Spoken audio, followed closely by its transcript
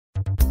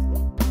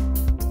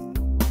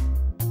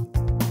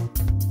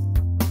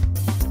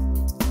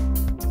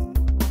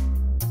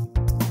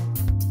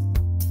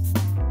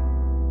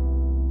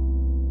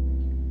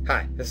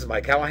Hi, this is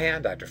Mike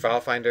Callahan, Dr.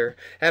 FileFinder,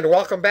 and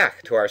welcome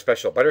back to our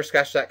special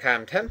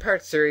Butterscotch.com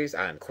 10-part series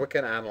on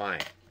Quicken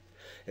Online.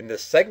 In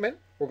this segment,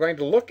 we're going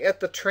to look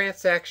at the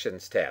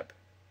Transactions tab.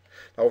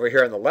 Over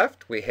here on the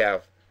left, we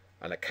have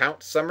an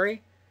account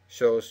summary,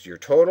 shows your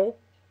total,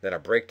 then a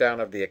breakdown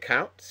of the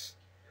accounts.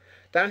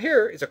 Down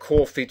here is a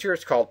cool feature.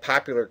 It's called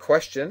Popular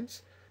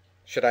Questions.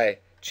 Should I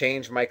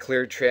change my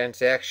cleared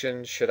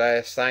transactions? Should I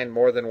assign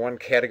more than one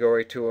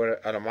category to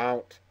an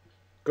amount?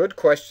 Good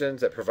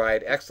questions that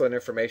provide excellent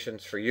information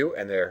for you,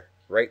 and they're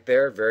right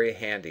there, very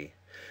handy.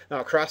 Now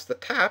across the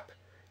top,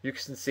 you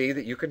can see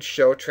that you can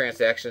show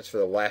transactions for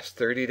the last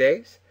 30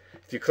 days.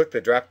 If you click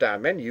the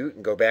drop-down menu, you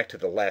can go back to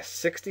the last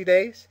 60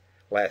 days,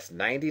 last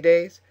 90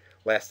 days,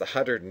 last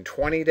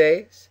 120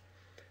 days.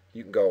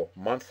 You can go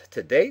month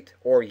to date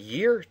or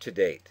year to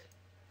date.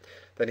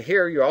 Then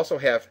here you also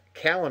have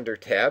calendar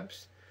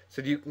tabs,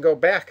 so that you can go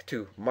back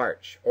to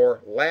March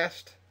or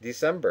last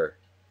December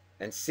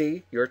and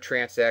see your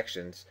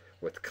transactions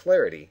with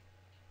clarity.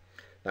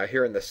 Now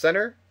here in the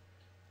center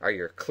are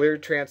your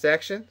cleared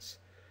transactions,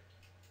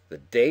 the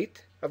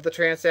date of the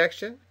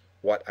transaction,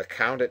 what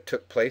account it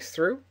took place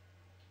through.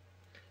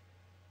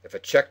 If a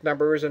check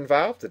number is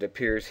involved, it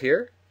appears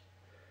here.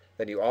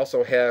 Then you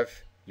also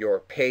have your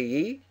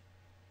payee.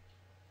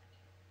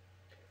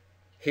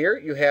 Here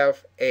you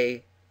have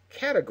a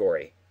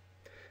category.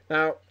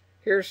 Now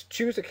here's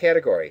choose a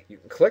category. You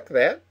can click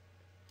that,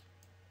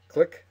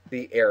 click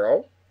the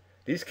arrow.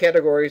 These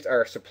categories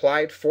are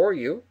supplied for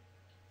you.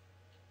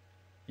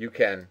 You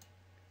can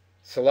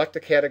select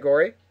a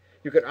category.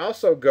 You can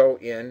also go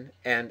in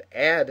and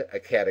add a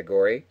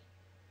category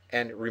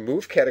and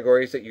remove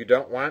categories that you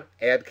don't want,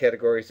 add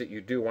categories that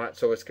you do want,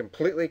 so it's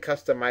completely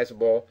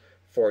customizable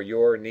for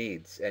your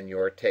needs and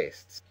your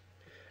tastes.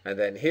 And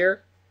then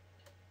here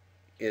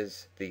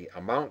is the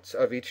amounts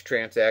of each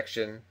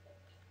transaction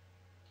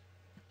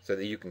so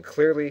that you can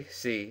clearly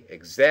see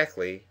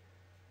exactly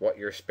what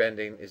your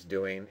spending is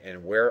doing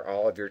and where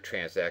all of your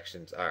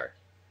transactions are.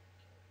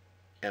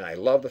 And I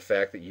love the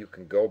fact that you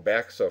can go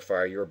back so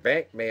far. Your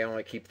bank may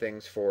only keep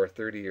things for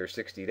 30 or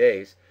 60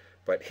 days,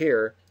 but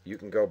here you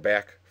can go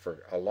back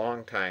for a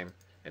long time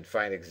and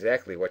find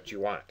exactly what you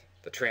want.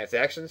 The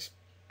Transactions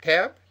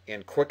tab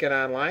in Quicken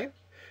Online.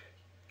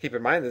 Keep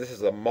in mind that this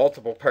is a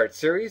multiple part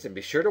series, and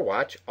be sure to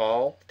watch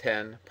all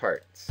 10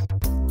 parts.